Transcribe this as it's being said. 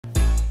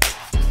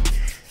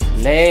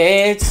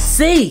Let's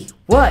see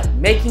what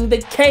Making the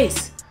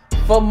Case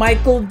for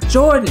Michael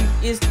Jordan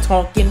is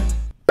talking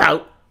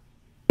about.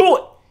 Boy.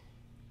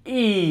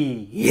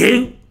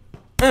 Let's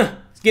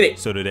get it.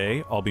 So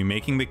today, I'll be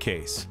making the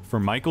case for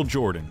Michael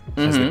Jordan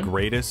as the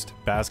greatest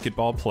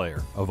basketball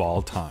player of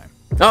all time.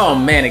 Oh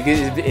man,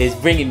 it's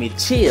bringing me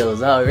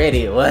chills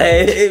already. What?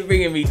 It's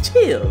bringing me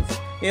chills.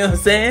 You know what I'm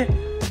saying?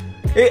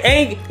 It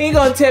ain't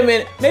gonna tell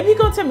me. Maybe he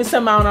gonna tell me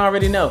something I don't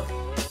already know.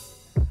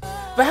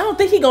 But I don't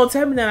think he gonna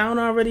tell me that I don't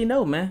already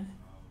know, man.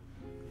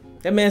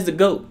 That man's the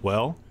GOAT.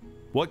 Well,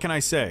 what can I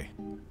say?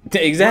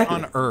 Exactly.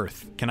 What on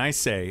earth can I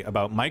say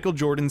about Michael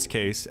Jordan's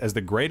case as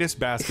the greatest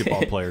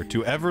basketball player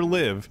to ever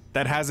live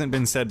that hasn't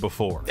been said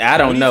before? I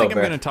don't know, What do you think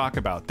bro. I'm going to talk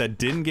about that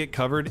didn't get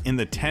covered in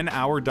the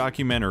 10-hour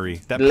documentary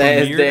that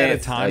Last premiered Dance. at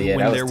a time Oh, yeah,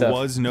 when that there was tough.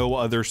 was no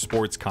other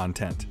sports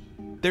content?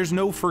 There's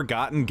no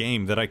forgotten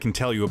game that I can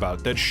tell you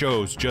about that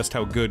shows just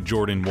how good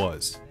Jordan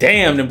was.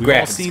 Damn, them We've all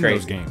graphics seen crazy.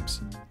 those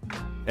games.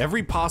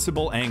 Every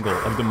possible angle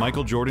of the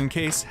Michael Jordan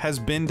case has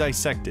been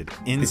dissected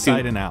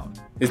inside and out.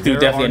 This dude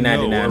definitely a There are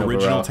 99 no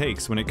original overall.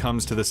 takes when it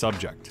comes to the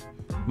subject.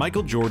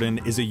 Michael Jordan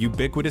is a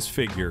ubiquitous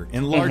figure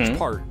in large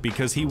part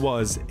because he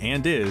was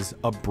and is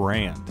a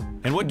brand.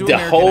 And what do The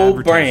American whole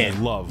advertisers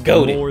brand. love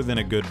Goated. more than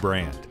a good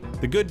brand?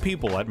 The good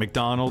people at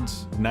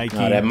McDonald's, Nike,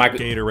 that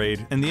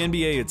Gatorade, and the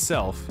NBA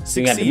itself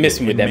You got to miss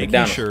me succeeded with in that making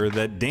McDonald's. sure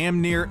that damn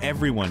near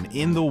everyone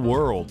in the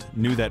world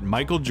knew that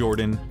Michael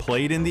Jordan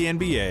played in the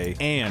NBA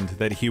and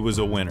that he was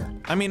a winner.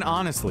 I mean,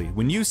 honestly,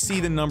 when you see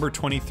the number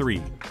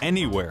 23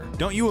 anywhere,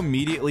 don't you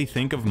immediately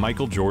think of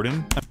Michael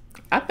Jordan?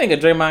 I think of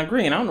Draymond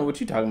Green. I don't know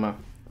what you're talking about.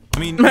 I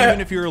mean,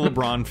 even if you're a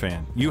LeBron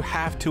fan, you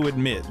have to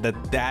admit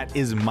that that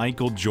is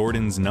Michael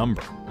Jordan's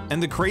number.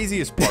 And the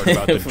craziest part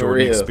about the For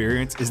Jordan real.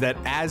 experience is that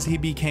as he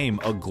became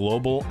a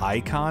global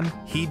icon,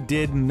 he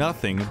did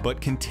nothing but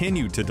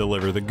continue to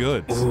deliver the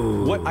goods.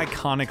 Ooh. What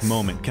iconic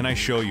moment can I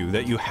show you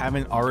that you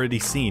haven't already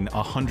seen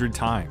 100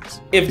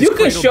 times? If His you can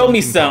cradle show dunk me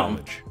in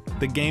something. college,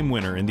 the game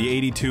winner in the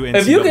 82 NCAA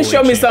If you can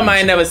show me something I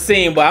ain't championship, never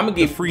seen, boy, I'm gonna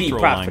the give free Pete throw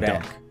prop line for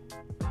that. dunk.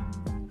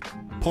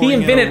 Pouring in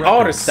a invented all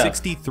the record stuff.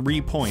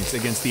 63 points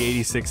against the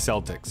 86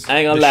 Celtics. I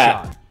ain't gonna The lie.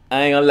 shot.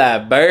 I ain't gonna lie.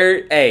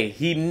 Bird, hey,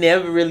 he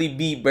never really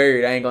beat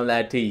Bird. I ain't gonna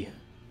lie to you.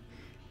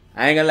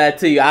 I ain't gonna lie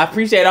to you. I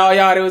appreciate all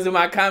y'all that was in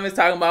my comments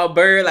talking about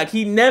Bird. Like,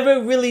 he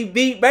never really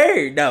beat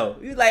Bird, though.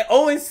 He was like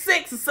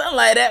 0-6 or something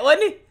like that,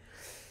 wasn't he?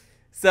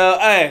 So,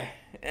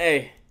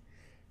 hey,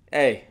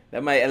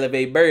 that might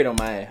elevate Bird on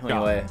my ass. On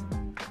your ass.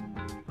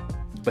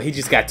 But he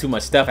just got too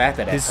much stuff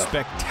after that. His So.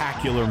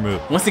 spectacular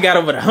move. Once he got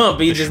over the hump,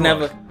 he The just shrug.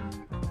 never.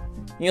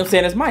 You know what I'm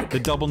saying? It's Mike. The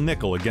double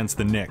nickel against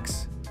the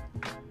Knicks.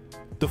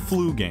 The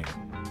flu game.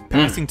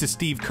 Passing to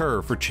Steve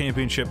Kerr for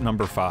championship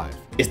number 5.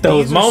 It's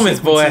those These are moments,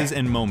 boy. sequences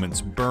and moments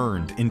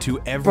burned into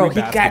every Bro, he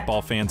got-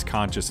 basketball fan's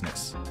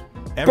consciousness.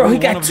 Bro, he Every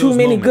got one of too those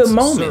many good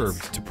moments.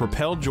 served to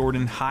propel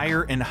Jordan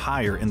higher and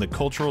higher in the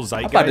cultural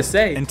zeitgeist. about to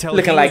say, until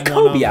looking he like was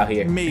one Kobe of out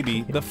here.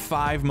 Maybe the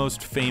 5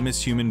 most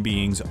famous human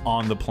beings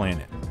on the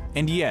planet.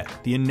 And yet,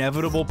 the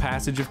inevitable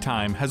passage of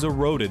time has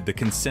eroded the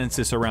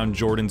consensus around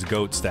Jordan's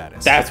GOAT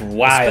status. That's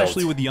wild.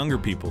 Especially with younger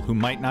people who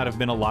might not have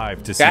been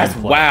alive to see That's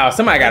him play. wild.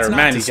 Somebody got to That's not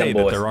remind to these say young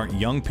that boys. there aren't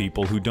young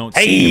people who don't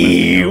Hey,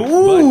 see him as a GOAT,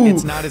 ooh. but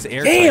it's not as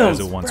airtight Damn, as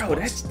it once bro, was.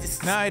 that's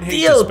just Now, I'd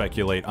hate still- to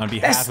speculate on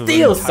behalf that's of an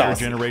still entire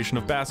saucy. generation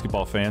of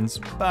basketball fans,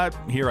 but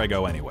here I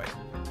go anyway.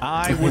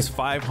 I was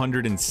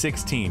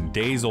 516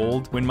 days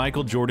old when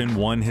Michael Jordan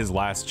won his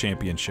last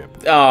championship.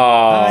 Oh,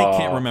 I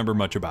can't remember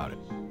much about it.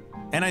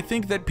 And I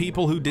think that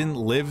people who didn't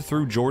live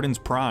through Jordan's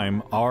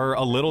prime are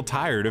a little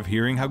tired of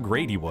hearing how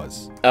great he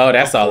was. Oh,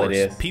 that's Of all course,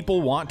 it is.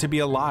 People want to be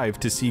alive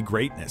to see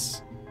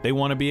greatness. They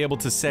want to be able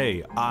to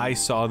say, I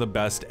saw the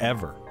best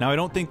ever. Now, I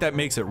don't think that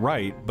makes it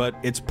right, but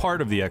it's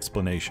part of the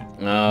explanation.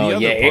 Oh, the other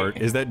yeah.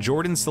 part is that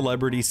Jordan's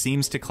celebrity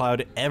seems to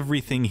cloud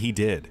everything he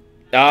did.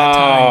 Oh, At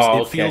times,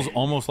 it okay. feels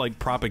almost like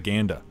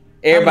propaganda.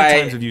 Everybody- How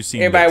many times have you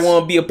seen everybody this?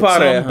 wanna be a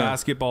part of it, Some huh?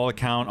 basketball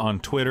account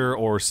on Twitter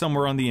or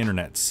somewhere on the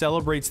internet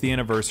celebrates the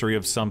anniversary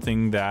of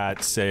something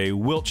that, say,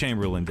 Wilt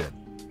Chamberlain did.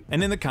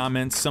 And in the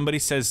comments, somebody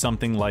says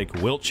something like,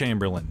 Wilt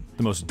Chamberlain,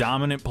 the most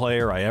dominant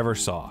player I ever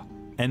saw.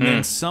 And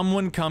then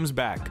someone comes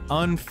back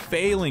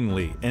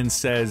unfailingly and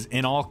says,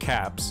 in all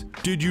caps,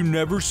 did you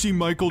never see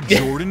Michael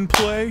Jordan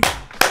play?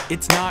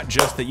 It's not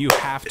just that you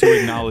have to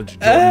acknowledge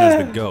Jordan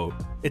as the GOAT.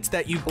 It's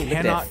that you at that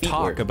cannot feet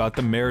talk work. about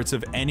the merits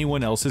of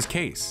anyone else's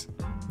case.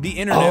 The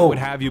internet would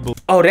have you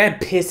believe Oh, that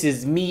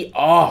pisses me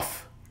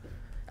off.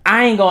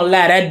 I ain't gonna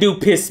lie, that do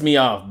piss me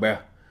off, bro.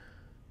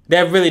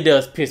 That really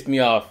does piss me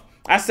off.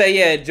 I say,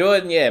 yeah,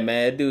 Jordan, yeah,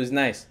 man, that dude's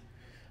nice.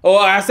 Or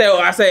I say,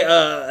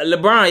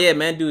 LeBron, yeah,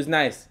 man, dude's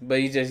nice, but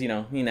he just, you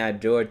know, he not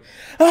Jordan.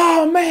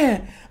 Oh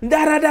man,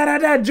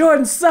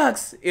 Jordan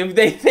sucks. If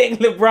they think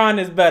LeBron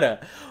is better,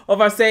 or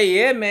if I say,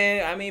 yeah,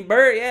 man, I mean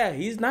Bird, yeah,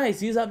 he's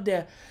nice, he's up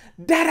there.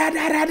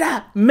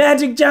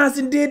 Magic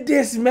Johnson did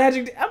this, I'm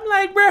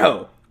like,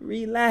 bro,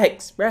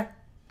 relax, bro,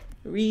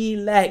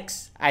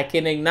 relax. I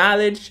can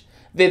acknowledge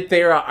that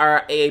there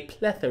are a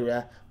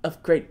plethora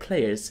of great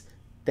players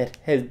that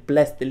has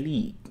blessed the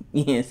league.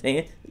 You know what I'm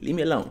saying? Leave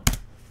me alone.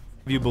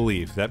 You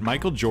believe that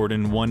Michael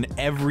Jordan won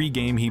every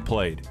game he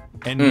played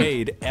and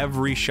made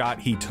every shot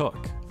he took.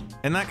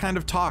 And that kind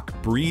of talk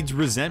breeds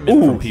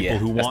resentment from people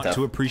who want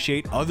to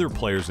appreciate other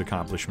players'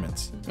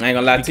 accomplishments. I ain't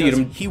gonna lie to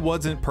you. He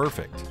wasn't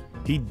perfect.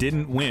 He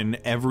didn't win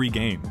every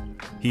game.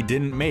 He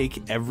didn't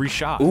make every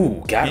shot.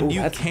 And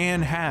you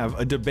can have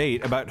a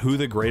debate about who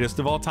the greatest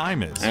of all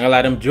time is. I ain't gonna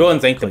lie, them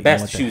Jordans ain't the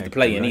best shoes to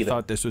play in either. I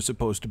thought this was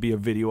supposed to be a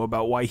video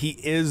about why he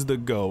is the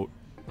GOAT.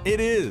 It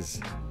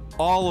is.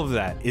 All of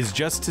that is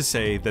just to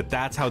say that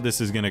that's how this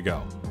is gonna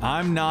go.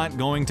 I'm not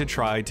going to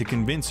try to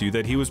convince you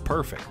that he was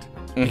perfect.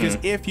 Because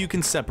if you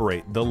can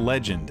separate the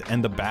legend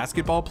and the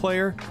basketball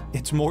player,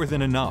 it's more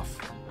than enough.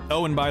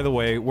 Oh, and by the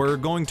way, we're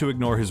going to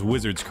ignore his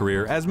Wizards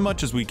career as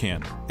much as we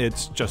can.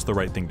 It's just the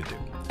right thing to do.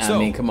 I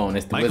mean, come on,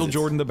 it's the Michael Wizards.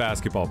 Jordan, the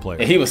basketball player.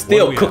 And he was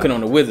still cooking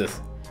on the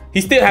Wizards. He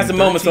still has some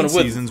moments on the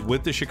Wizards. Seasons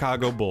with the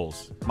Chicago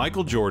Bulls,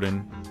 Michael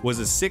Jordan was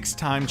a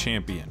 6-time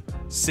champion,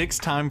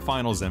 6-time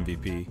Finals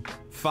MVP,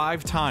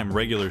 5-time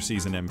regular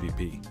season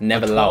MVP,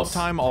 never lost,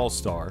 12-time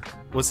All-Star,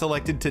 was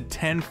selected to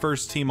 10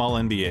 first-team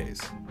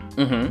All-NBAs.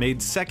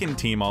 Made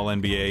second-team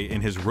All-NBA in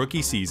his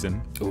rookie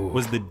season,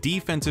 was the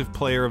Defensive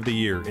Player of the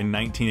Year in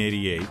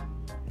 1988,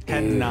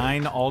 had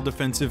 9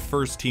 All-Defensive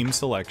first-team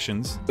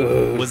selections,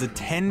 was a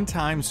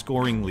 10-time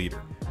scoring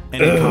leader,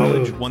 and in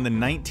college won the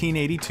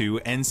 1982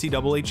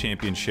 NCAA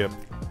Championship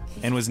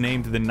and was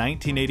named the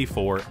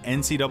 1984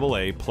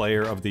 NCAA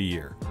Player of the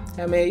Year.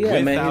 I mean,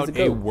 yeah, Without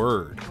a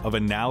word of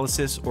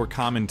analysis or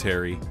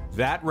commentary,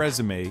 that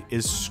resume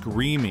is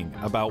screaming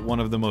about one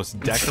of the most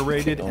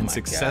decorated and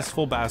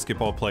successful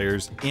basketball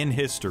players in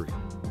history.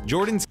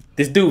 Jordan's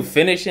this dude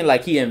finishing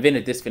like he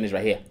invented this finish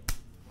right here.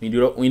 When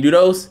you do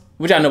those,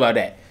 what y'all know about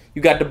that?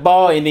 You got the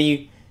ball and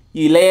then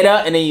you lay it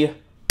up and then you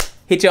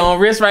hit your own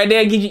wrist right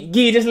there. Give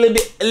you just a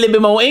little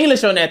bit more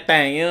English on that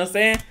thing. You know what I'm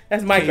saying?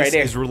 That's Mike right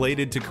there. Is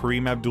related to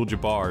Kareem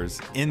Abdul-Jabbar's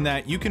in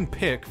that you can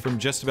pick from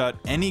just about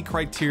any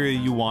criteria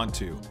you want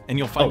to, and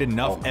you'll find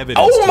enough evidence.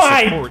 Oh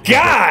my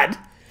God!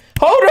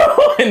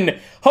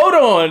 Hold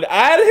on.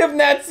 I have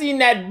not seen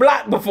that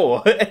block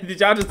before. Did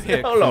y'all just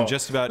pick hold on? From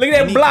just about look at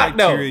that any block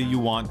criteria though. You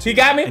want to, he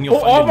got me. And you'll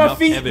find my enough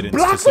feet. Evidence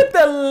Block with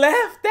the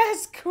left.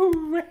 That's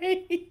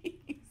crazy.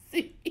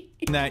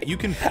 That you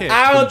can pick.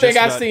 I don't think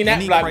I've seen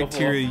that block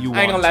before. You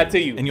I ain't gonna lie to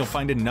you. And you'll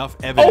find enough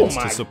evidence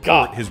to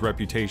support his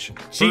reputation.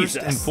 Jesus. First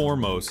and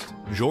foremost,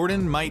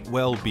 Jordan might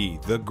well be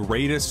the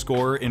greatest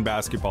scorer in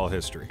basketball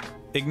history.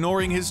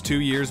 Ignoring his 2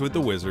 years with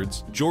the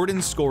Wizards,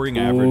 Jordan's scoring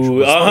average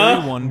was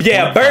 31.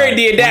 Yeah, Bird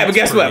did that, but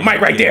guess what?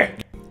 Mike right there.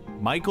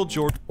 Michael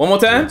Jordan. One more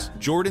time.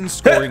 Jordan's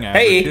scoring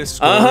average is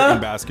scorer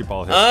in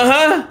basketball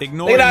history.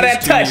 Ignoring look at all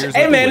that touch.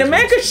 Hey man, the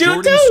man can shoot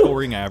Jordan's too.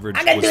 Scoring average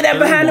I can do that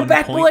behind the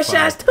backboard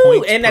shots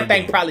too, and that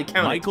thing probably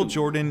counted. Michael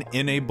Jordan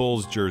in a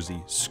Bulls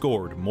jersey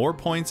scored more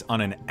points on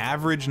an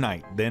average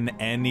night than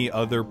any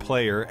other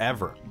player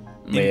ever.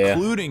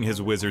 Including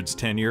his Wizards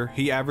tenure,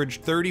 he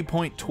averaged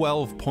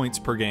 30.12 points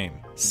per game.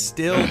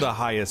 Still the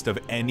highest of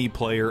any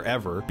player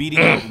ever, beating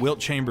out Wilt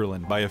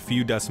Chamberlain by a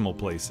few decimal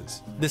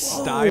places.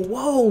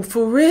 Whoa,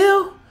 for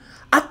real?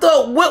 I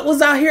thought Wilt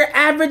was out here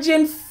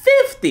averaging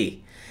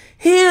 50.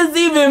 He is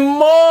even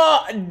more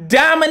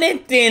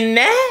dominant than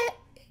that.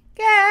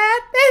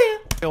 God damn.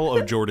 The style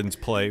of Jordan's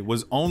play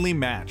was only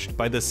matched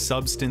by the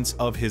substance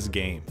of his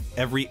game.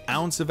 Every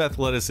ounce of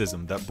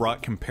athleticism that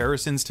brought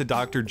comparisons to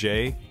Dr.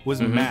 J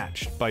was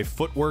matched by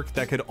footwork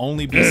that could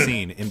only be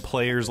seen in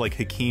players like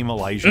Hakeem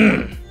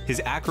Olajuwon.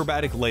 His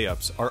acrobatic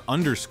layups are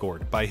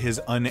underscored by his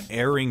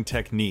unerring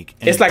technique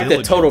and it's like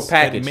the total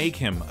package that make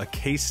him a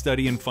case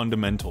study in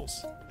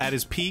fundamentals. At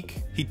his peak,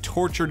 he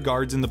tortured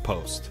guards in the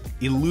post.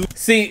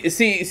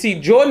 See,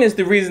 Jordan is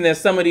the reason that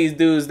some of these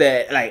dudes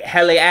that like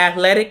hella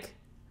athletic,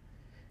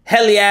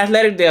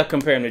 they'll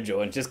compare him to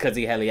Jordan just because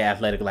he hella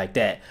athletic like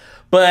that.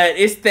 But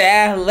it's the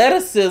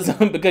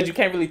athleticism, because you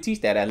can't really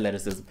teach that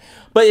athleticism.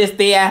 But it's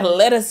the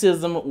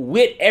athleticism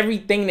with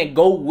everything that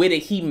go with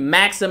it. He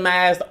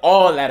maximized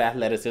all that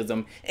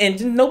athleticism,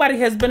 and nobody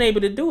has been able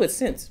to do it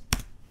since.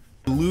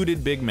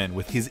 Eluded big men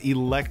with his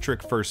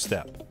electric first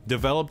step,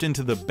 developed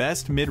into the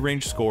best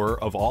mid-range scorer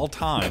of all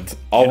time,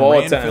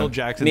 ran Phil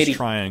Jackson's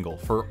triangle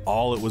for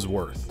all it was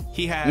worth.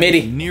 He had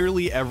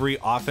nearly every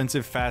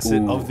offensive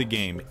facet of the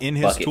game in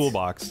his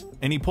toolbox,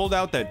 and he pulled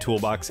out that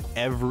toolbox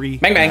every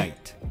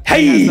night.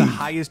 He has the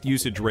highest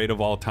usage rate of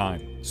all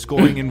time,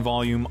 scoring in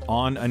volume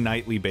on a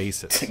nightly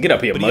basis. Get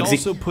up here, but Muggsy. He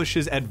also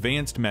pushes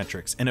advanced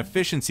metrics and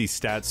efficiency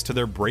stats to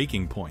their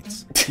breaking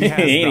points. He has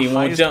the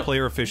highest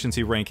player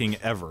efficiency ranking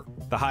ever,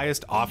 the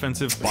highest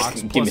offensive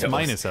box plus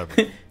minus ever,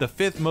 the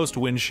 5th most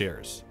win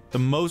shares, the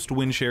most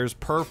win shares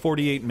per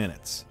 48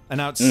 minutes, an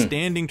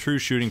outstanding true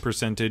shooting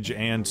percentage,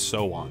 and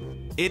so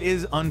on. It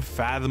is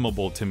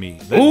unfathomable to me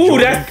that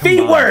Jordan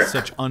combines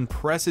such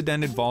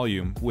unprecedented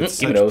volume with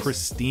such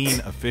pristine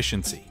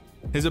efficiency.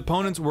 His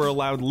opponents were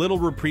allowed little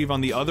reprieve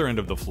on the other end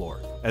of the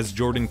floor, as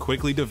Jordan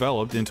quickly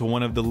developed into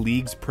one of the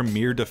league's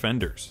premier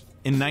defenders.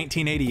 In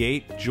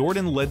 1988,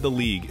 Jordan led the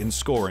league in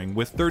scoring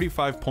with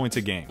 35 points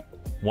a game,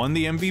 won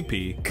the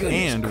MVP,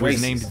 and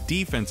was named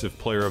Defensive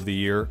Player of the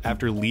Year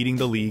after leading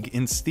the league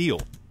in steal.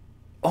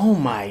 Oh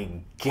my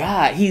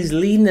God, he's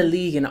leading the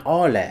league in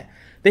all that.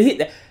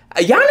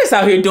 Giannis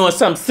out here doing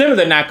something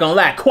similar, not gonna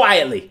lie,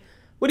 quietly.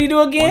 What did he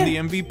do again?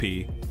 Won the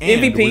MVP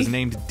and was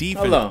named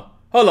defensive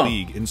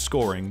league in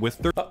scoring with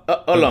 30 of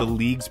the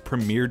league's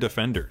premier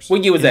defenders.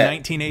 What year was that?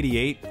 In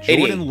 1988,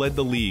 Jordan led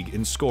the league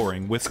in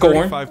scoring with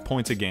 35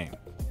 points a game.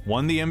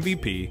 Won the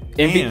MVP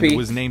and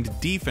was named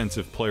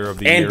Defensive Player of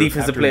the Year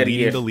after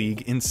leading the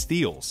league in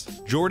steals.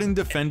 Jordan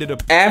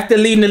defended after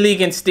leading the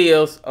league in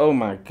steals. Oh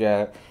my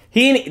God.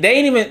 They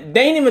ain't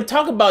even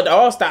talk about the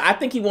All-Star. I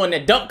think he won the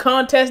dunk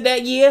contest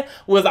that year.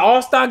 Was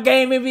All-Star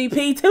game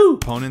MVP too.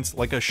 Opponents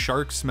like a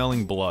shark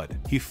smelling blood.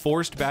 He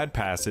forced bad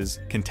passes,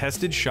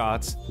 contested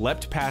shots,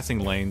 leapt passing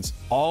lanes,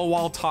 all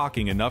while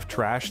talking enough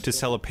trash to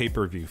sell a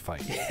pay-per-view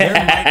fight. There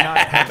might not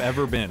have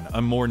ever been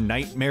a more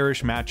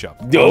nightmarish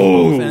matchup on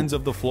both ends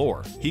of the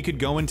floor. He could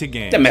go into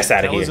games,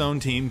 tell his own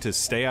team to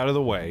stay out of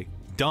the way,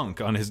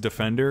 dunk on his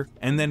defender,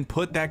 and then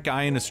put that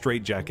guy in a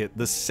straitjacket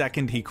the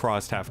second he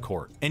crossed half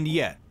court. And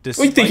yet,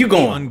 despite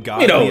the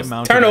ungodly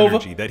amount of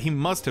energy that he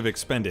must have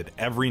expended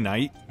every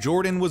night,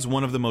 Jordan was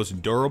one of the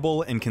most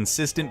durable and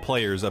consistent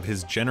players of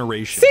his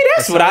generation. See,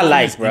 that's what I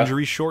like, bro.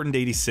 Injury-shortened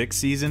 '86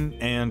 season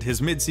and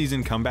his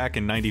mid-season comeback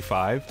in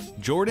 '95,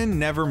 Jordan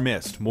never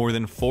missed more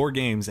than 4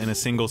 games in a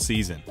single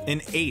season.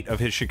 In 8 of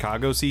his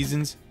Chicago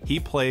seasons, he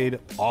played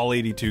all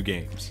 82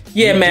 games.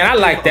 Yeah, man, I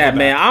like that,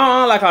 man. I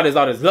don't like all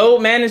this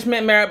load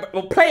management, man.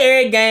 Play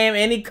every game,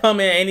 and he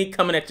coming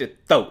at your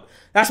throat.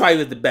 That's why he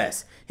was the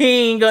best.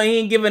 He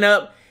ain't giving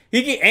up.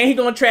 He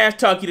gonna trash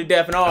talk you to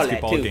death and all that too.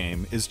 Basketball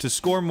game is to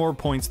score more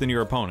points than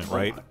your opponent,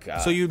 right?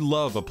 So you'd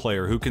love a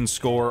player who can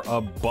score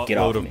a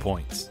buttload of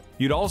points.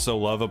 You'd also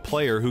love a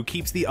player who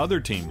keeps the other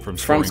team from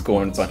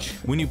scoring a bunch.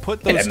 When you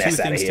put those two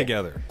things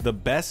together, the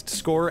best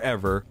scorer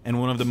ever and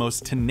one of the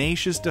most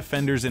tenacious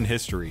defenders in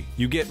history,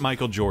 you get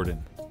Michael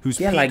Jordan, whose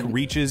peak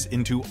reaches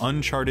into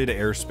uncharted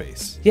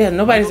airspace. Yeah,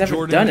 nobody's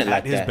ever done it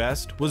like that. His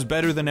best was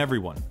better than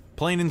everyone.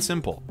 Plain and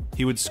simple.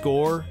 He would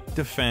score,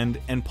 defend,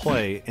 and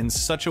play in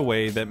such a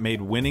way that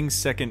made winning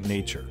second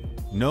nature.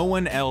 No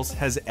one else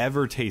has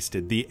ever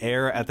tasted the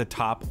air at the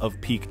top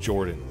of peak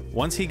Jordan.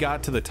 Once he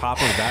got to the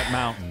top of that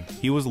mountain,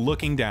 he was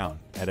looking down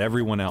at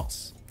everyone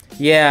else.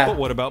 Yeah. But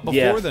what about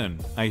before then?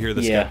 I hear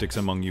the skeptics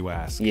among you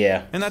ask.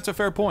 Yeah. And that's a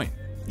fair point.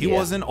 He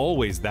wasn't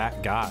always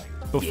that guy.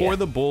 Before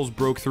the Bulls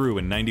broke through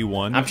in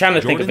 '91, I'm trying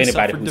to think of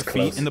anybody who's defeat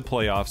close in the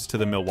playoffs to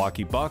the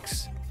Milwaukee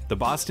Bucks, the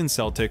Boston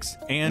Celtics,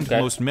 and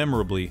most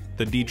memorably,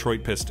 the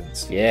Detroit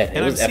Pistons. Yeah,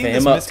 and I've seen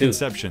this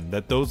misconception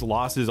that those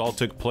losses all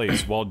took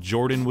place while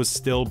Jordan was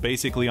still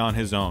basically on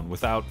his own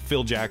without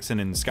Phil Jackson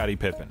and Scottie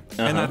Pippen.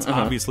 And that's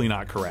obviously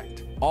not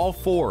correct. All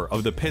 4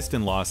 of the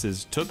Piston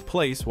losses took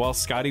place while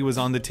Scottie was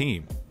on the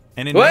team.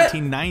 And in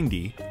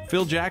 1990,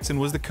 Phil Jackson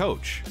was the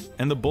coach,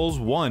 and the Bulls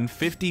won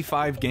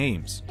 55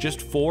 games,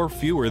 just 4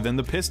 fewer than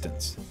the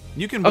Pistons.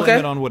 You can blame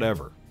it on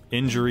whatever.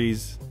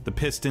 Injuries, the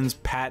Pistons'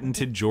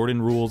 patented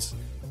Jordan rules,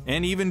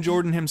 and even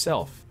Jordan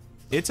himself.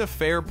 It's a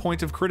fair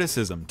point of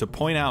criticism to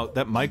point out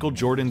that Michael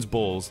Jordan's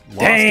Bulls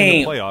lost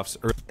in the playoffs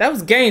early. That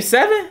was Game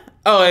 7?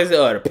 Oh, is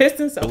the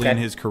Pistons? In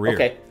his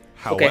career.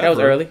 However, that was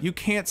early. You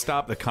can't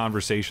stop the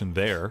conversation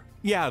there.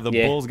 Yeah, the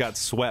Bulls got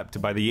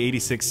swept by the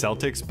 '86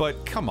 Celtics,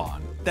 but come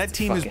on. That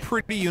team is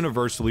pretty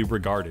universally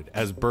regarded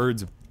as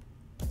Bird's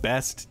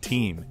best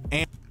team.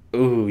 And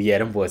ooh, yeah,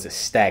 them boys are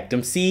stacked.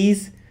 Them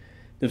C's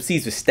were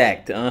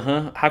stacked.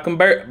 How come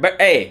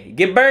hey,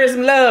 give Bird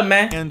some love,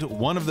 man. And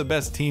one of the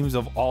best teams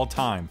of all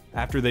time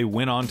after they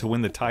went on to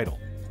win the title.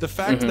 The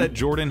fact that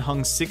Jordan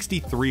hung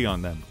 63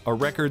 on them, a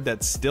record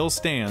that still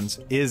stands,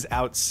 is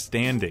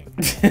outstanding.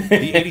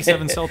 The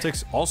 '87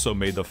 Celtics also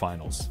made the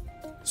finals.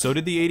 So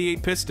did the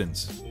 '88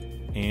 Pistons,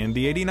 and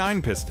the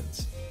 '89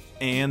 Pistons,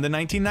 and the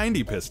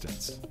 1990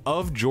 Pistons.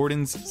 Of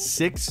Jordan's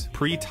 6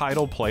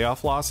 pre-title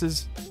playoff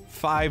losses,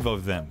 5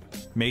 of them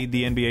made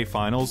the NBA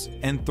Finals,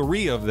 and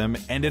 3 of them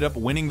ended up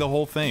winning the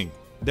whole thing.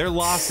 They're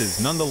losses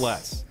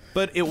nonetheless.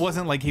 But it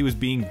wasn't like he was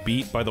being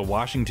beat by the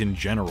Washington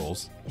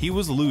Generals. He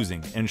was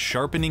losing and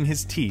sharpening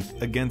his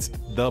teeth against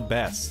the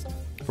best,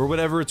 for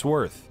whatever it's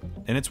worth.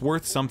 And it's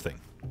worth something.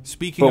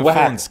 Speaking of Phil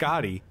and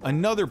Scottie,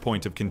 another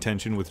point of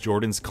contention with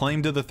Jordan's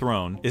claim to the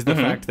throne is the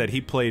fact that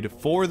he played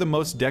for the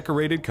most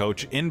decorated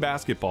coach in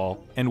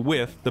basketball and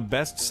with the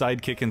best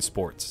sidekick in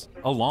sports,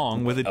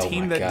 along with a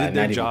team that did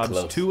their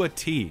jobs to a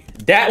T.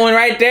 That one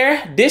right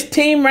there, this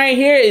team right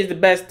here is the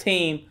best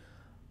team.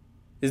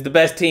 Is the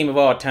best team of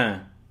all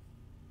time.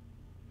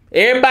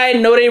 Everybody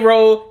know they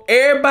role.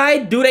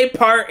 Everybody do their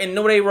part and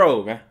know they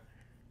role, man.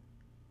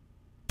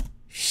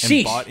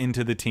 And bought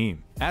into the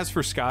team. As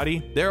for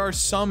Scottie, there are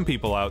some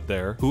people out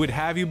there who would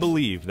have you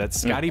believe that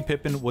Scottie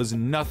Pippen was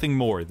nothing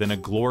more than a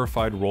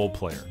glorified role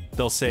player.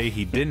 They'll say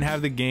he didn't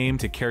have the game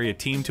to carry a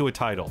team to a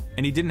title,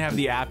 and he didn't have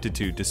the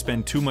aptitude to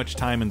spend too much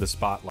time in the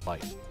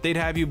spotlight. They'd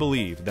have you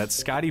believe that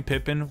Scottie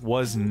Pippen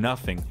was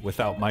nothing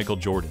without Michael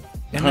Jordan.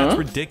 And that's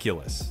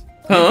ridiculous.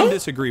 You can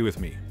disagree with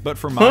me, but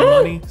for my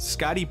money,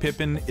 Scottie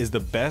Pippen is the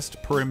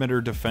best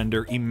perimeter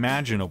defender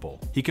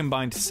imaginable. He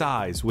combined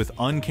size with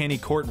uncanny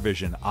court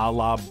vision, a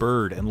la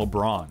Bird and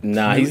LeBron.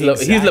 Nah, he's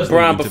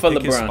LeBron before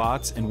LeBron. His LeBron.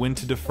 Spots and when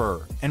to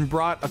defer, and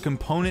brought a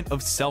component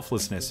of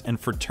selflessness and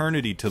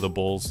fraternity to the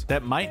Bulls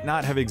that might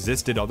not have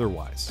existed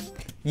otherwise.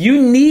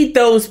 You need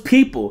those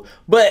people,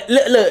 but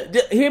look,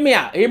 hear me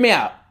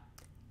out.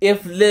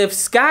 If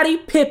Scottie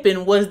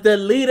Pippen was the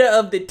leader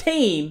of the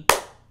team,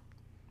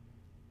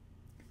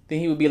 then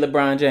he would be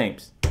LeBron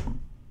James.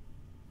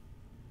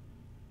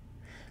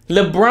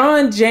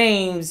 LeBron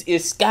James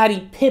is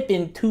Scottie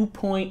Pippen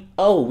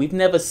 2.0. We've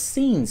never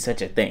seen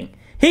such a thing.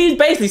 He's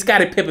basically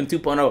Scottie Pippen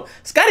 2.0.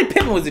 Scottie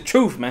Pippen was the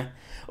truth, man.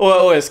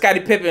 Or Scottie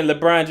Pippen,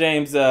 LeBron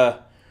James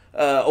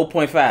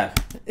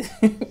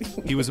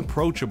 0.5. He was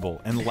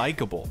approachable and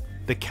likable.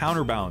 The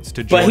counterbalance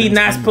to Jordan's but he's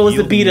not supposed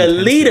to be the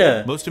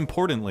leader. Most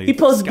importantly, he's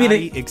supposed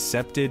Scottie to be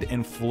accepted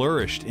and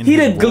flourished in he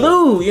his the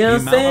glue, role. you know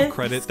what I'm saying?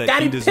 Credit that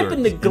Scottie he deserves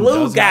Pippen the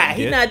glue guy.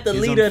 He's not the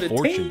leader of the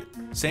team.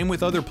 Same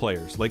with other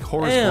players like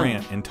Horace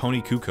Grant and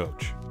Tony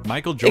Kukoc.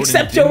 Michael Jordan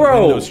Accept didn't your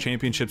role. win those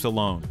championships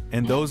alone,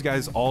 and those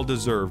guys all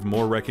deserve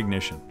more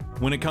recognition.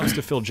 When it comes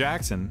to Phil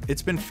Jackson,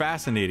 it's been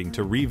fascinating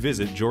to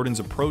revisit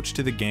Jordan's approach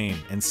to the game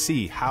and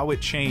see how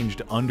it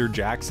changed under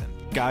Jackson.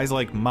 Guys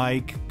like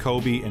Mike,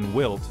 Kobe, and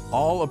Wilt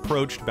all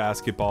approached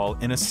basketball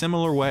in a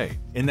similar way,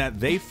 in that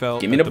they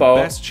felt that the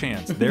best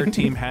chance their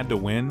team had to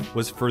win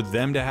was for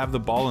them to have the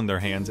ball in their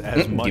hands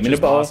as much as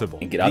possible.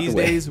 These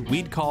days,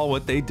 we'd call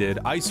what they did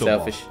iso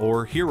ball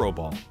or hero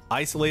ball.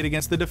 Isolate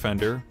against the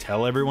defender,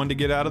 tell everyone to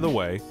get out of the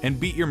way, and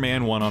beat your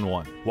man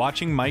one-on-one.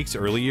 Watching Mike's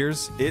early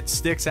years, it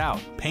sticks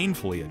out,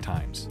 painfully at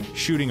times.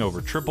 Shooting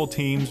over triple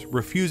teams,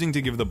 refusing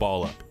to give the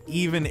ball up,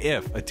 even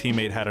if a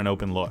teammate had an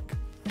open look.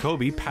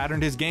 Kobe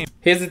patterned his game.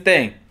 Here's the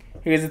thing.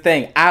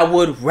 I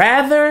would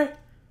rather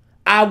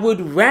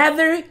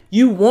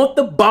you want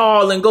the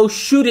ball and go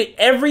shoot it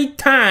every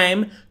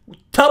time,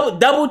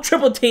 double,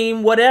 triple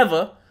team,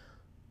 whatever.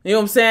 You know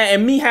what I'm saying?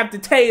 And me have to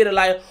tell you to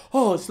like,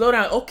 oh, slow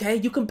down. Okay,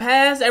 you can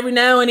pass every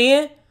now and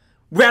then.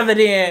 Rather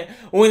than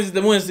when it's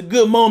the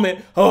good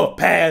moment, oh,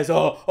 pass,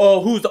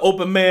 oh, who's the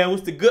open man,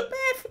 what's the good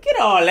man? Forget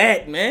all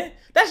that, man.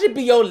 That should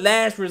be your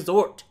last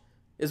resort,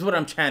 is what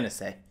I'm trying to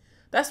say.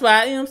 That's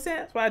why, you know what I'm saying?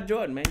 That's why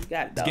Jordan, man, you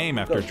got it, dog. Game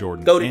after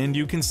Jordan, and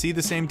you can see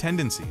the same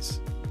tendencies.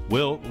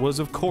 Wilt was,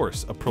 of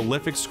course, a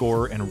prolific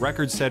scorer and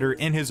record setter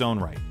in his own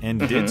right,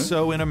 and did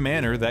so in a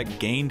manner that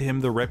gained him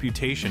the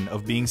reputation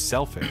of being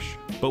selfish.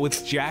 But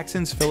with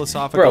Jackson's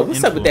philosophical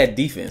what's up with that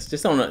defense?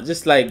 Just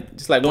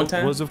like one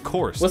time? Was, of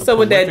course, what's up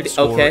with that?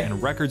 Okay,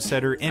 and record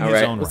setter in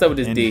his own what's up with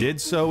this and D?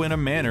 Did so in a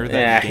manner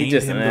that gained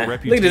him the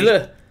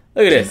reputation.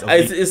 Look at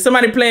this. Is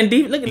somebody playing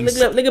deep? Look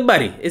at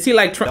Buddy. Is he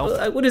like,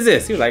 what is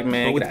this? He was like,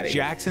 man, get out of here.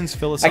 Jackson's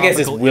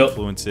philosophical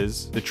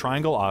influences, the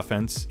triangle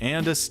offense,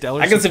 and a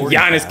stellar I guess if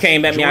Giannis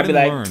came at me, I'd be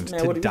like, learned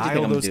to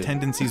dial those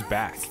tendencies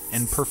back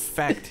and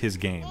perfect his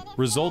game,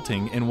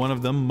 resulting in one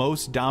of the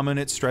most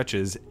dominant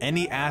stretches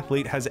any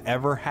athlete has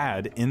ever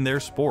had in their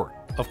sport.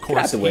 Of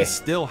course, he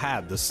still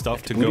had the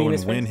stuff to go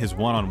and win his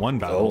one-on-one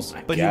battles,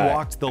 but he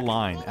walked the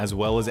line as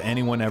well as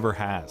anyone ever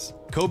has.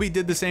 Kobe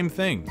did the same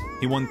thing.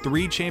 He won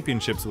 3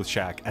 championships with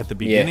Shaq at the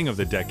beginning of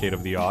the decade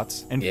of the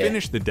aughts, and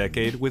finished the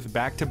decade with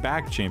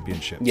back-to-back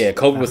championships. Yeah,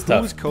 Kobe was tough.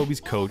 Who was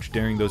Kobe's coach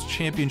during those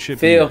championship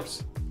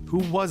years? Who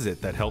was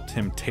it that helped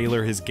him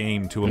tailor his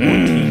game to a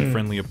more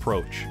team-friendly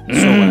approach,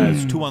 so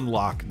as to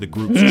unlock the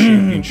group's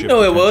championship?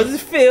 No, it was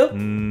Phil.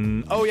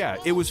 Oh yeah,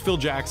 it was Phil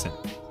Jackson.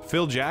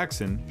 Phil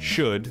Jackson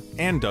should,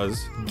 and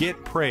does,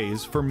 get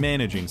praise for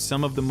managing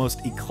some of the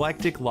most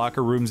eclectic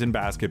locker rooms in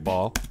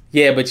basketball.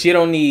 Yeah, but you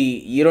don't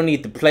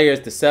need the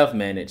players to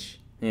self-manage.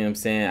 You know what I'm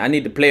saying? I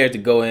need the players to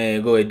go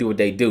in and do what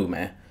they do,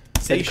 man.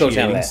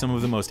 Satiating some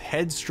of the most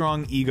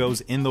headstrong egos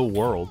in the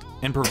world,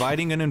 and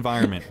providing an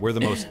environment where the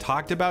most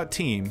talked about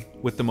team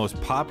with the most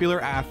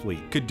popular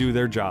athlete could do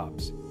their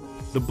jobs.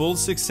 The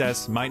Bulls'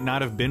 success might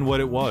not have been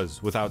what it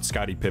was without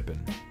Scottie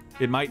Pippen.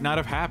 It might not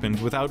have happened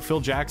without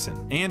Phil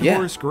Jackson and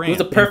Horace Grant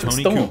and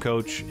Tony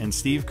Kukoc and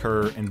Steve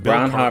Kerr and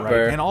Bill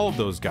Cartwright and all of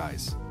those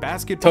guys.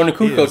 Basketball Tony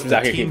Kukoc was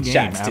out here getting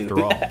shots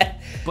after all.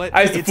 But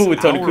I used to fool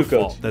with Tony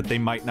Kukoc. That they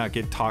might not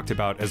get talked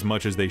about as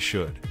much as they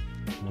should.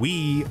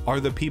 We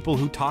are the people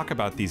who talk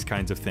about these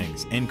kinds of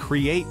things and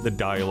create the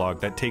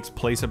dialogue that takes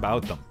place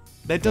about them.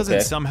 That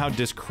doesn't somehow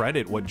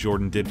discredit what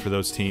Jordan did for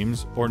those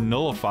teams or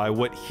nullify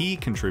what he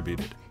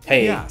contributed.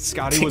 Hey, yeah,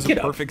 Scottie was a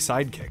perfect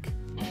sidekick.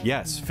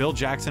 Yes, Phil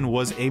Jackson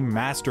was a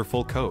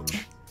masterful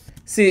coach.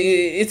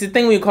 See, it's the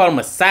thing when you call him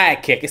a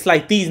sidekick. It's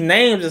like these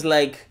names is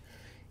like,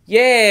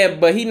 yeah,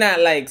 but he not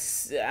like,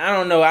 I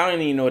don't know. I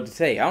don't even know what to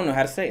say. I don't know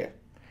how to say it.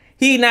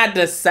 He not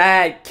the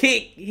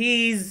sidekick.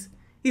 He's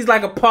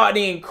like a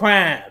partner in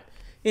crime.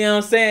 You know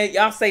what I'm saying?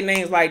 Y'all say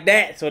names like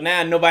that, so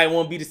now nobody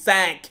want to be the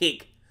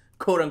sidekick,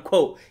 quote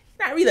unquote. He's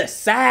not really a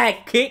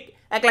sidekick.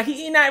 Act like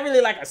he not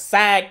really like a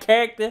side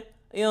character.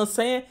 You know what I'm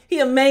saying? He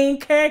a main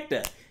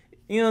character.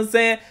 You know what I'm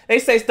saying? They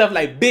say stuff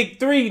like Big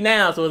 3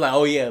 now, so it's like,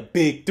 oh yeah,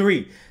 Big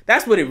 3.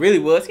 That's what it really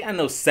was. He had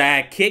no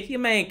sidekick. He a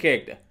main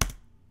character.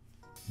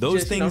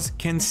 Those things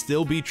can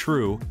still be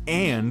true,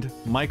 and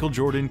Michael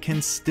Jordan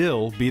can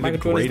still be the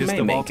greatest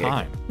of all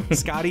time.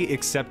 Scottie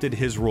accepted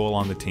his role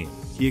on the team.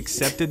 He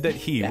accepted that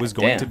he was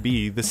going to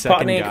be the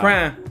second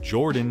guy.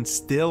 Jordan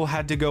still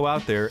had to go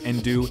out there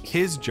and do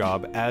his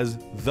job as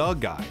the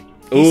guy.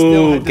 He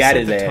still had to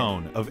set the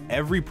tone of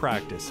every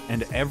practice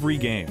and every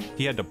game.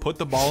 He had to put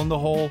the ball in the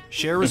hole,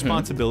 share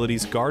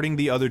responsibilities guarding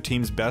the other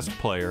team's best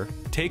player,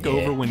 take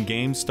over when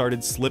games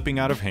started slipping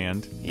out of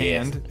hand,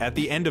 and at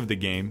the end of the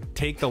game,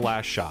 take the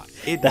last shot.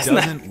 It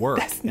doesn't work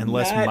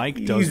unless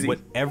Mike does what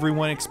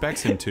everyone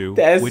expects him to,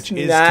 which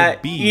is to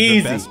be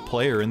the best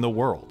player in the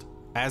world.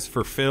 As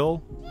for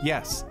Phil,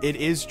 yes, it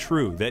is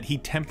true that he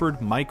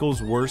tempered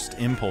Michael's worst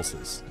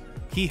impulses.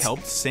 He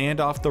helped sand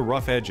off the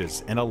rough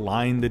edges and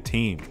align the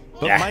team.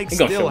 But Mike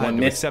still had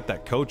to accept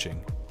that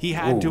coaching. He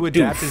had to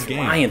adapt his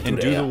game and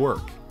do the work.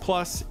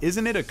 Plus,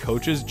 isn't it a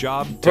coach's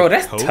job to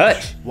coach?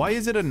 Touch. Why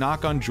is it a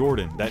knock on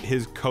Jordan that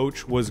his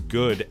coach was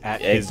good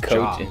at his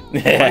job?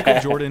 Michael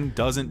Jordan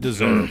doesn't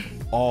deserve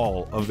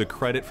all of the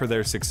credit for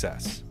their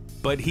success.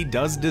 But he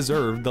does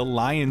deserve the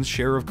lion's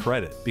share of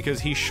credit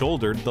because he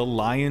shouldered the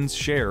lion's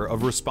share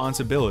of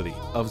responsibility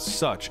of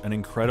such an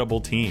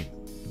incredible team.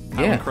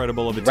 How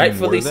incredible of a team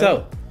were they?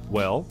 So.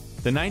 Well,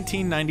 the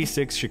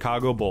 1996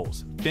 Chicago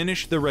Bulls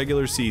finished the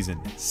regular season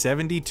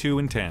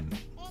 72-10.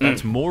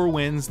 That's more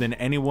wins than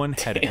anyone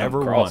had ever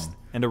won,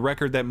 and a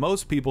record that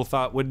most people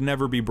thought would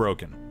never be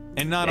broken.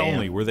 And not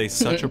only were they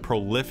such a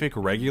prolific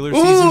regular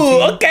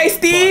season team,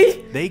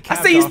 Steve. They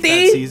capped off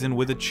that season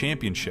with a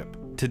championship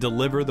to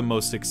deliver the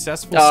most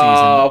successful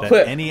season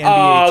that any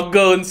NBA team.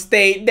 Golden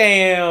State,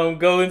 damn,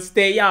 Golden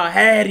State, y'all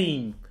had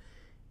him.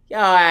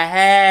 Y'all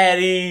had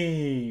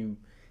him.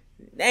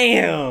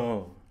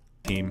 Damn.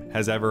 Team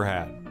has ever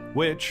had.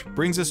 Which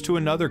brings us to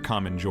another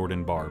common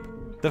Jordan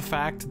barb. The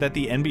fact that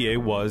the NBA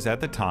was, at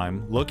the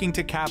time, looking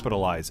to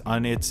capitalize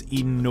on its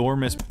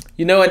enormous...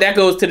 You know what? That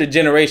goes to the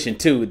generation,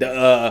 too.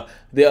 The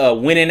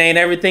winning ain't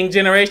everything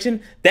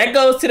generation. That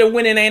goes to the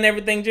winning ain't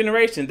everything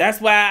generation. That's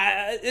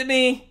why, I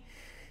mean...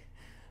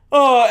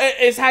 Oh,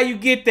 it's how you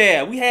get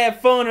there. We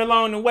had fun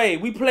along the way.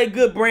 We play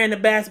good brand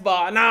of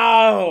basketball.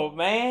 No,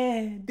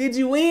 man. Did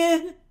you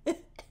win?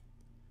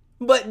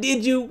 But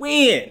did you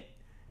win?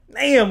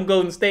 Damn,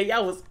 Golden State.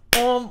 Y'all was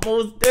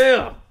almost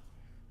there.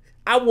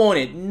 I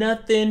wanted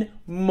nothing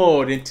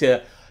more than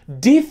to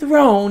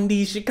dethrone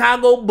these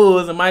Chicago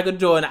Bulls and Michael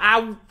Jordan.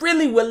 I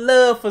really would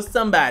love for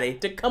somebody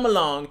to come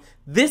along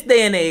this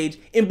day and age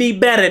and be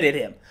better than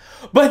him.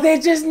 But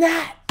they're just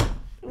not.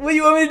 What do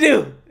you want me to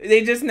do?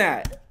 They're just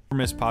not.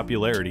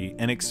 Popularity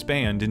and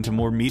expand into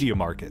more media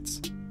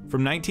markets.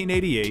 From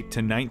 1988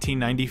 to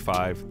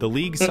 1995, the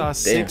league saw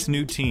 6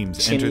 new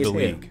teams enter the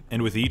league.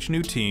 And with each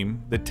new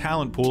team, the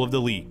talent pool of the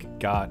league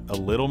got a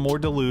little more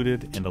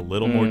diluted and a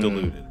little more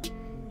diluted.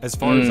 As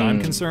far as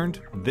I'm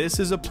concerned, this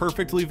is a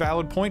perfectly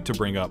valid point to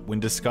bring up when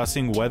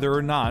discussing whether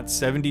or not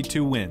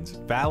 72 wins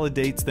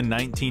validates the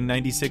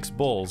 1996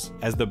 Bulls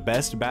as the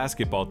best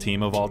basketball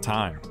team of all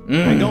time.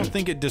 I don't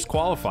think it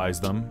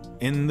disqualifies them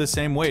in the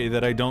same way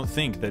that I don't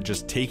think that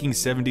just taking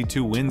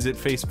 72 wins at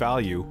face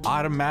value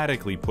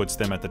automatically puts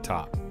them at the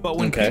top. But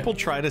when people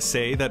try to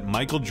say that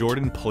Michael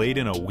Jordan played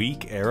in a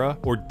weak era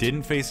or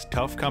didn't face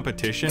tough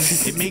competition,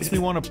 it makes me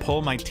want to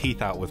pull my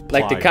teeth out with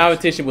pliers. Like the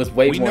competition was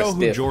way more stiff. We know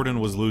who Jordan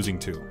was losing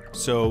to.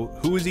 So,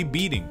 who is he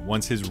beating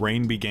once his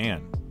reign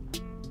began?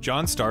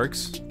 John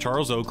Starks,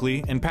 Charles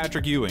Oakley, and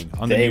Patrick Ewing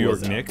on the New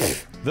York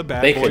Knicks, the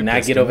Bad Boy Pistons, could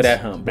not get over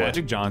that hump, boy.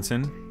 Magic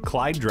Johnson,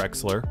 Clyde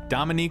Drexler,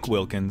 Dominique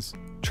Wilkins,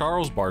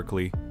 Charles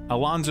Barkley,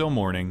 Alonzo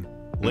Mourning,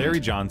 Larry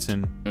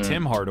Johnson,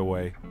 Tim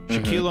Hardaway,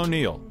 Shaquille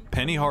O'Neal,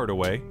 Penny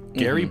Hardaway,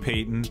 Gary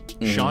Payton,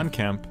 Sean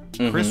Kemp,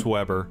 Chris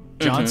Webber,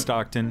 John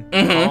Stockton,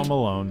 Karl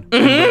Malone,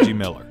 and Reggie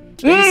Miller.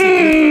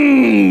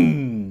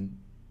 Damn!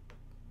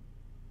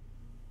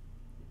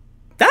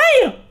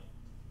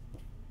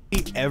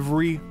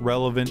 Every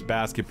relevant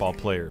basketball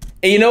player.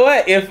 And you know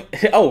what?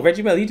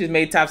 Reggie Miller, he just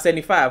made top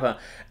 75, huh?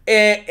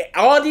 And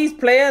all these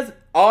players,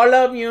 all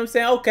of them, you know what I'm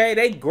saying? Okay,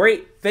 they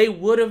great. They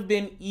would have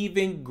been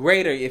even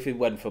greater if it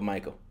wasn't for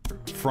Michael.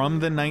 From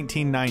the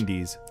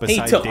 1990s,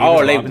 besides David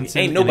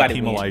Robinson and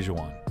Hakeem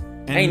Olajuwon.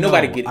 And ain't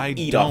nobody get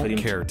eat off of him. I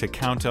don't care to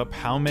count up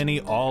how many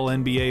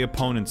All-NBA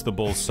opponents the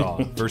Bulls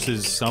saw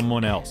versus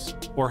someone else,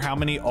 or how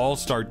many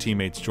All-Star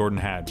teammates Jordan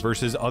had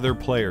versus other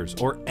players,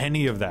 or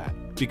any of that.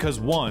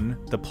 Because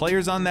 1, the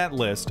players on that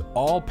list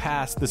all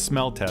passed the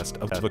smell test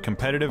of a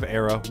competitive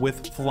era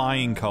with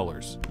flying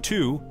colors.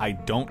 2, I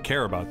don't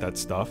care about that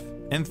stuff.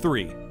 And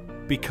 3,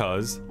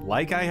 because,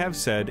 like I have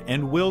said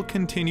and will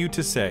continue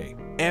to say,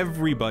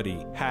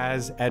 everybody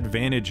has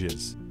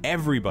advantages.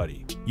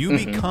 Everybody. You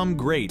become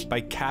great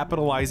by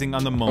capitalizing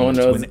on the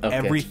moments when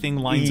everything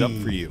lines up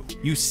for you.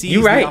 You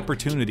seize the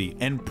opportunity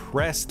and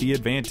press the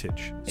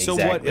advantage. So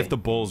what if the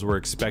Bulls were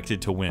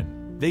expected to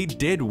win? They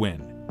did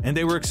win. And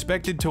they were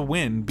expected to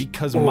win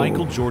because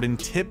Michael Jordan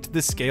tipped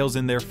the scales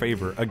in their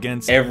favor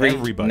against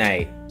everybody.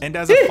 Night. And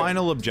as a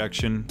final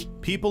objection,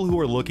 people who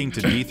are looking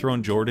to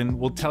dethrone Jordan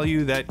will tell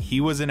you that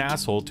he was an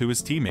asshole to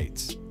his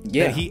teammates.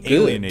 Yeah, that he good.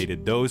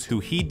 alienated those who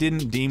he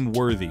didn't deem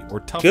worthy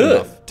or tough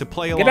Good. enough to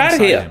play Get outta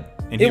alongside here. him,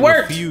 and It he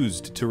worked.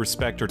 refused to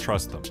respect or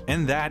trust them.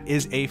 And that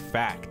is a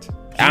fact.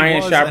 He Iron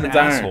was sharpens an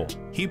iron. asshole.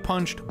 He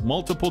punched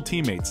multiple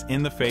teammates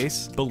in the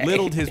face,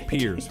 belittled his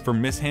peers for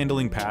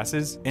mishandling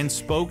passes, and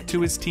spoke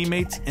to his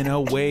teammates in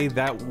a way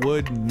that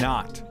would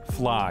not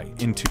fly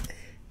into...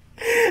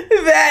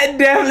 That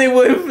definitely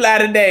wouldn't fly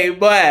today,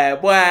 boy.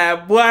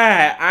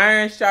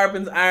 Iron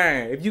sharpens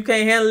iron. If you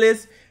can't handle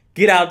this,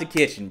 get out the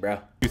kitchen, bro.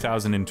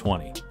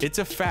 2020. It's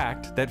a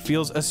fact that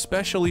feels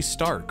especially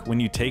stark when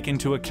you take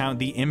into account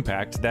the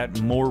impact that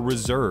more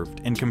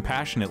reserved and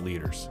compassionate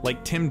leaders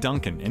like Tim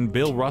Duncan and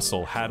Bill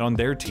Russell had on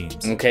their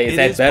teams. Okay, is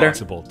that better? It is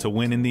possible to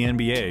win in the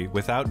NBA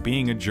without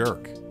being a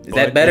jerk. Is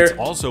that better? It's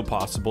also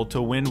possible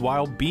to win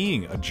while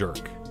being a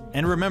jerk.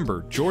 And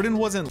remember, Jordan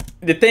wasn't...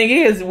 The thing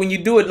is, when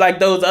you do it like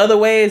those other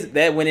ways,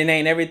 that winning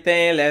ain't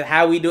everything, that's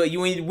how we do it.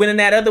 When you winning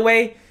that other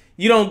way,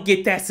 you don't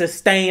get that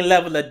sustained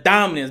level of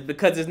dominance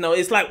because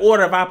it's like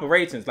order of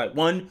operations. Like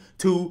 1,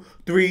 2,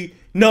 3.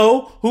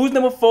 No, who's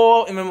number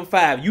 4 and number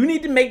 5? You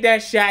need to make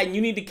that shot and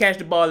you need to catch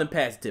the ball and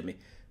pass it to me.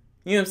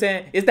 You know what I'm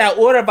saying? It's that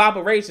order of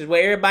operations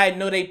where everybody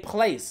know their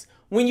place.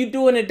 When you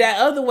doing it that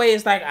other way,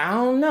 it's like, I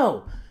don't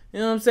know. You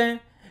know what I'm saying?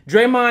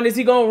 Draymond, is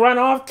he going to run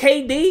off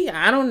KD?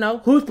 I don't know.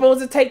 Who's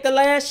supposed to take the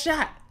last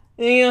shot?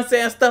 You know what I'm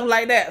saying? Stuff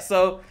like that.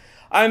 So,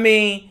 I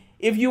mean,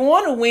 if you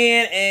want to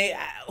win,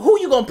 who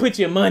you going to put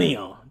your money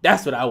on?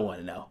 That's what I want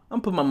to know. I'm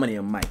putting my money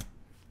on Mike.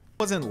 He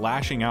wasn't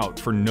lashing out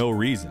for no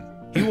reason.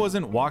 He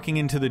wasn't walking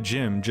into the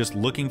gym just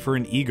looking for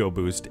an ego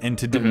boost and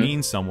to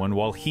demean someone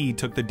while he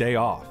took the day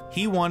off.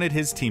 He wanted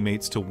his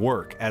teammates to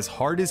work as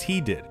hard as he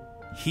did.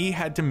 He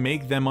had to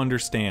make them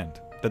understand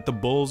that the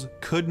Bulls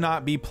could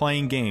not be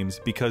playing games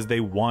because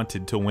they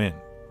wanted to win.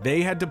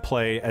 They had to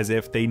play as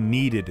if they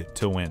needed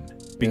to win.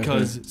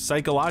 Because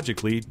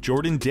psychologically,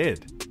 Jordan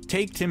did.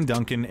 Take Tim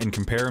Duncan and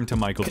compare him to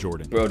Michael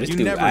Jordan. Bro, this you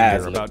dude's never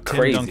eyes hear look about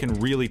crazy. Tim Duncan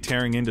really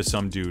tearing into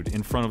some dude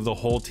in front of the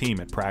whole team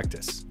at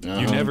practice. You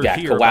You never got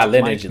hear Kawhi about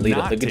Leonard, Mike leader.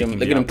 not Look at taking them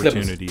the Clippers.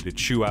 opportunity to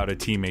chew out a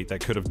teammate that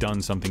could have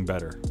done something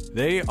better.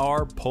 They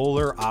are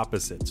polar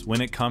opposites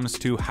when it comes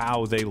to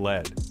how they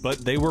led, but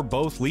they were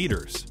both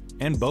leaders,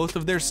 and both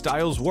of their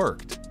styles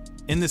worked.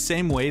 In the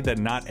same way that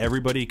not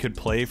everybody could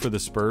play for the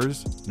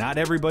Spurs, not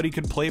everybody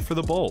could play for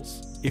the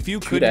Bulls. If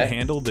you couldn't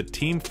handle the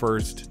team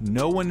first,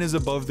 no one is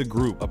above the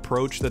group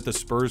approach that the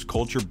Spurs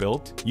culture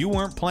built, you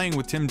weren't playing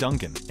with Tim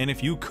Duncan. And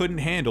if you couldn't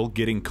handle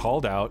getting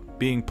called out,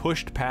 being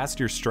pushed past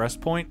your stress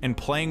point, and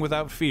playing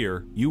without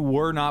fear, you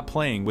were not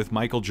playing with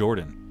Michael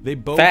Jordan. They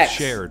both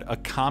shared a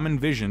common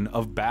vision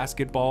of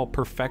basketball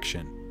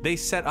perfection. They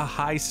set a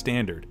high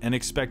standard and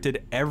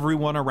expected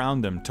everyone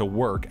around them to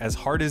work as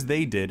hard as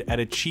they did at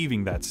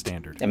achieving that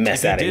standard. And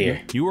mess out of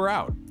here. You were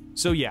out.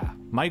 So yeah,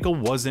 Michael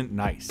wasn't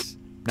nice.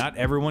 Not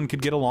everyone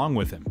could get along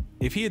with him.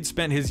 If he had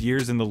spent his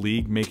years in the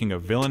league making a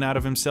villain out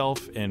of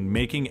himself and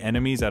making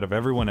enemies out of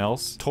everyone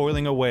else,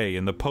 toiling away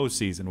in the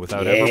postseason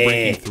without ever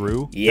breaking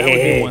through, that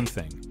would be one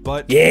thing.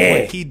 But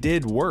what he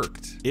did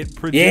worked. It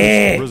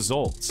produced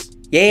results.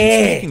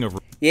 Speaking of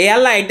I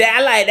like that.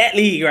 I like that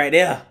league right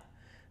there.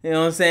 You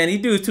know what I'm saying?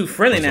 These dudes too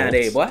friendly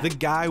nowadays, boy. The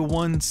guy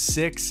won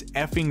 6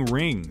 effing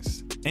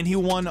rings, and he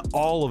won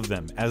all of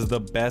them as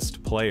the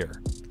best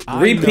player.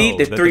 Repeat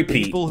the three-peat.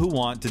 The people who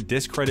want to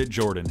discredit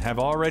Jordan have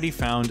already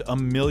found a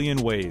million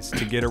ways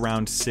to get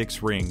around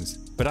 6 rings,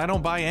 but I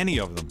don't buy any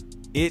of them.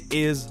 It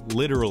is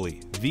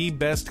literally the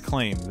best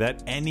claim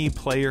that any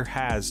player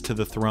has to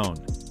the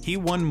throne. He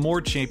won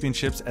more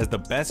championships as the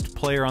best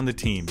player on the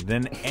team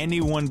than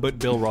anyone but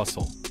Bill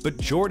Russell. But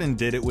Jordan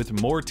did it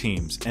with more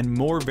teams and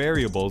more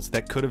variables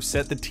that could have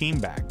set the team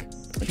back.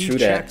 He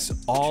checks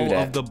all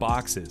of the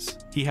boxes.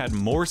 He had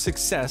more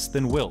success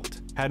than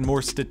Wilt, had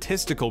more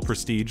statistical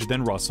prestige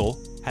than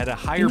Russell, had a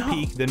higher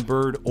peak than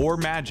Bird or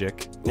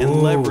Magic, and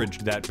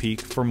leveraged that peak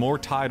for more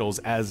titles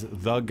as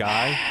the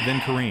guy than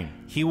Kareem.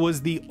 He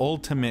was the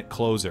ultimate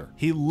closer.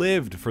 He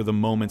lived for the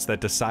moments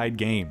that decide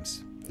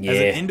games. As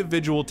an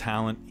individual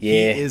talent, he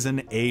is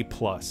an A+,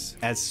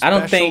 as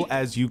special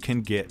as you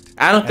can get.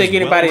 I don't think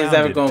anybody is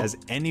ever going as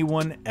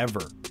anyone ever.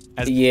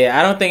 I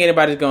don't think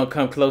anybody's going to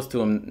come close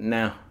to him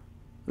now.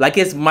 Like,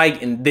 it's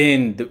Mike and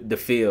then the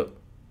field.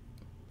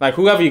 Like,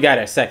 whoever you got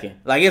at second.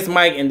 Like, it's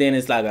Mike and then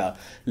it's like a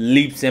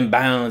leaps and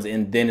bounds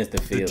and then it's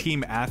the field. The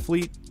team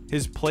athlete,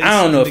 his place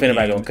I don't know in if the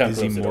anybody game gonna come is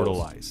close to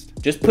immortalized.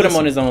 Just put him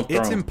on his own throne.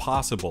 It's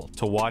impossible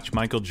to watch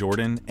Michael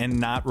Jordan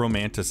and not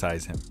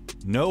romanticize him.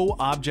 No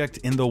object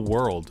in the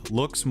world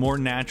looks more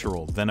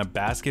natural than a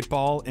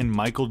basketball in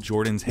Michael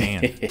Jordan's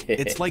hand.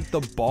 It's like the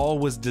ball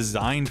was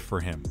designed for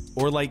him,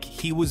 or like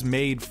he was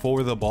made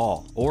for the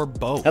ball, or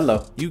both.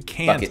 You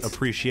can't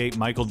appreciate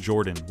Michael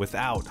Jordan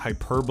without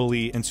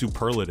hyperbole and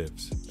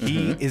superlatives.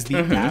 He is the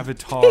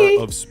avatar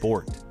of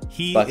sport.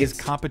 He is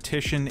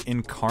competition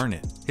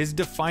incarnate. His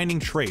defining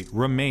trait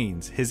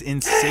remains his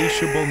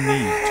insatiable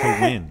need to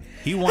win.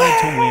 He wanted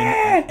to win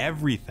at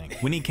everything.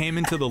 When he came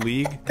into the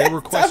league, there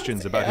were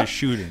questions about his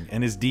shooting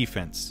and his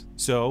defense.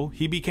 So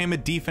he became a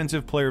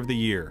defensive player of the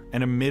year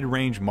and a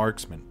mid-range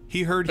marksman.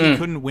 He heard he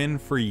couldn't win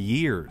for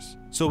years,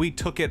 so he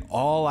took it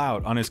all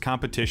out on his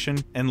competition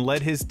and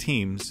led his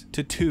teams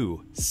to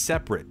 2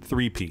 separate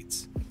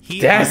three-peats.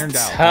 He ironed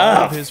out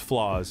all of his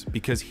flaws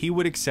because he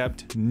would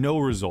accept no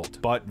result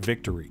but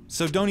victory.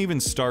 So don't even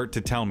start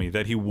to tell me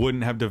that he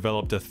wouldn't have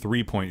developed a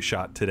three-point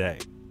shot today.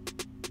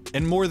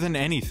 And more than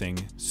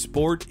anything,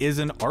 sport is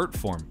an art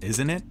form,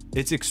 isn't it?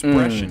 It's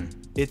expression.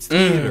 It's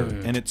theater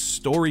and it's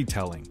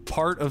storytelling.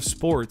 Part of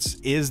sports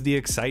is the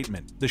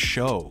excitement, the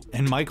show.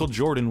 And Michael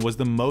Jordan was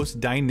the most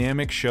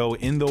dynamic show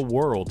in the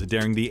world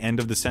during the end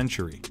of the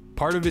century.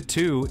 Part of it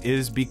too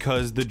is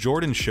because the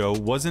Jordan show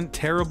wasn't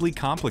terribly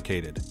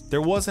complicated.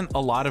 There wasn't a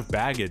lot of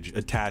baggage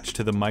attached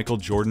to the Michael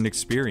Jordan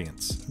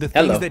experience. The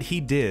things that he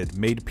did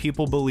made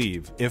people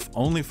believe, if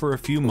only for a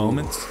few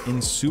moments, in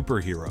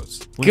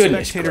superheroes. When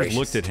spectators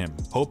looked at him,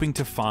 hoping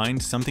to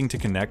find something to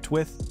connect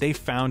with, they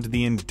found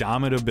the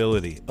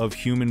indomitability of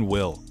human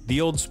will. The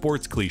old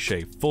sports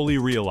cliche fully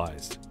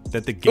realized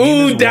that the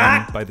game is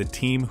won by the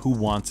team who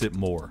wants it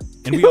more.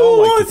 And we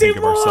all like to think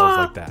of ourselves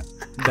like that.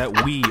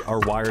 That we are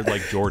wired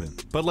like Jordan.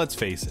 But let's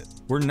face it,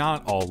 we're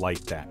not all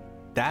like that.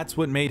 That's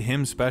what made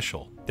him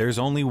special. There's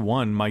only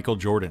one Michael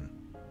Jordan.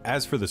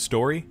 As for the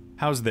story,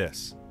 how's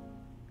this?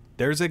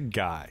 There's a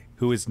guy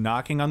who is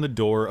knocking on the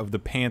door of the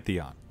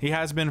Pantheon. He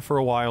has been for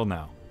a while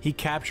now. He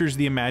captures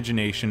the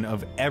imagination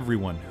of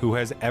everyone who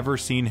has ever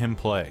seen him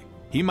play.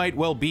 He might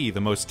well be the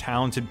most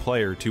talented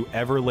player to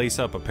ever lace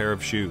up a pair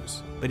of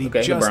shoes, but he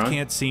just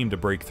can't seem to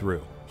break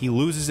through. He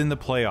loses in the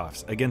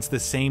playoffs against the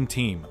same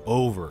team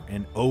over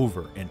and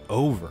over and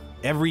over.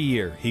 Every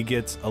year, he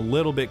gets a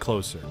little bit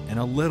closer and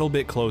a little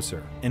bit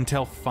closer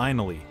until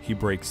finally he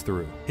breaks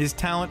through. His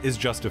talent is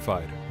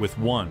justified with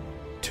 1,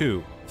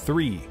 2,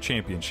 3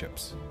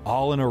 championships,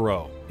 all in a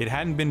row. It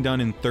hadn't been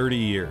done in 30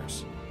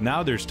 years.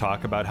 Now there's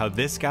talk about how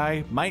this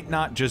guy might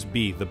not just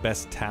be the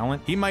best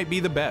talent, he might be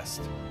the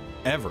best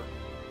ever.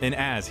 And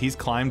as he's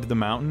climbed the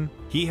mountain,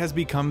 he has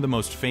become the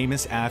most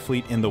famous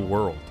athlete in the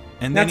world.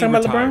 And then he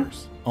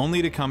retires,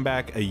 only to come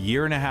back a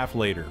year and a half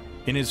later.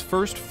 In his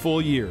first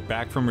full year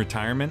back from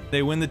retirement,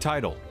 they win the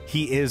title.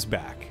 He is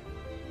back.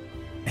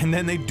 And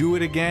then they do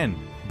it again.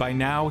 By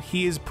now,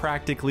 he is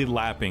practically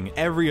lapping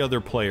every other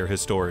player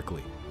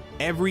historically.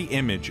 Every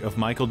image of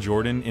Michael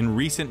Jordan in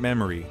recent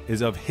memory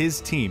is of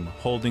his team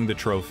holding the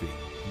trophy.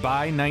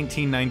 By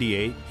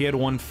 1998, he had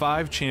won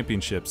 5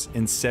 championships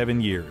in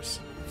 7 years,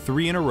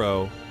 3 in a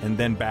row, and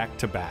then back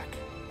to back.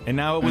 And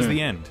now it was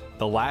the end,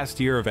 the last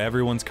year of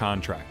everyone's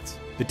contracts.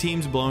 The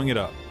team's blowing it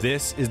up.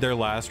 This is their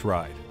last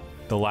ride,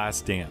 the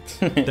last dance.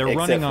 They're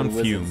running on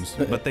fumes,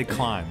 but they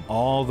climb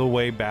all the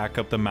way back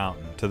up the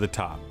mountain to the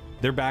top.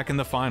 They're back in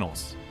the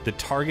finals. The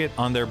target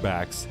on their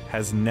backs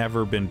has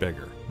never been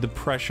bigger. The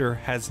pressure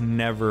has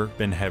never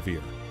been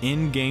heavier.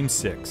 In Game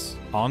 6,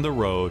 on the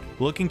road,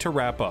 looking to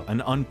wrap up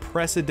an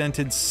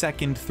unprecedented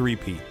second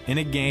three-peat in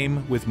a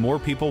game with more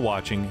people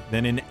watching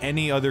than in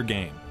any other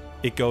game,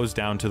 it goes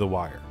down to the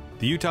wire.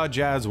 The Utah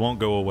Jazz won't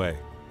go away.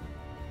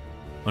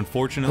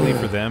 Unfortunately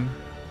for them,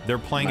 they're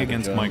playing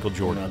against Michael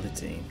Jordan,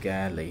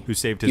 who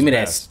saved his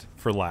best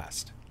for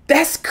last.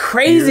 That's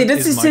crazy.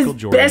 This is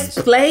his best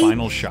play,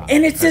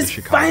 and it's his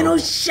final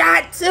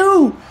shot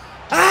too.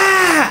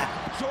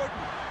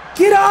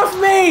 Get off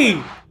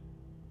me!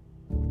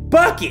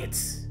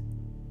 Buckets.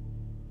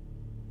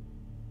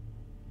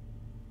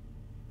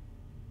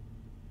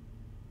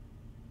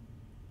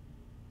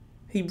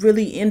 He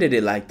really ended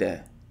it like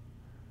that.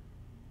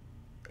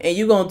 And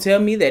you gonna tell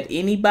me that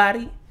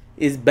anybody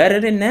is better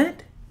than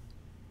that?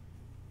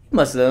 You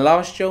must have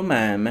lost your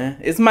mind, man.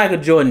 It's Michael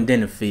Jordan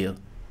in the field.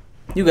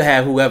 You can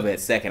have whoever at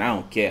second. I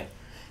don't care.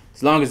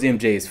 As long as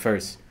MJ is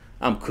first,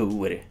 I'm cool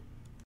with it.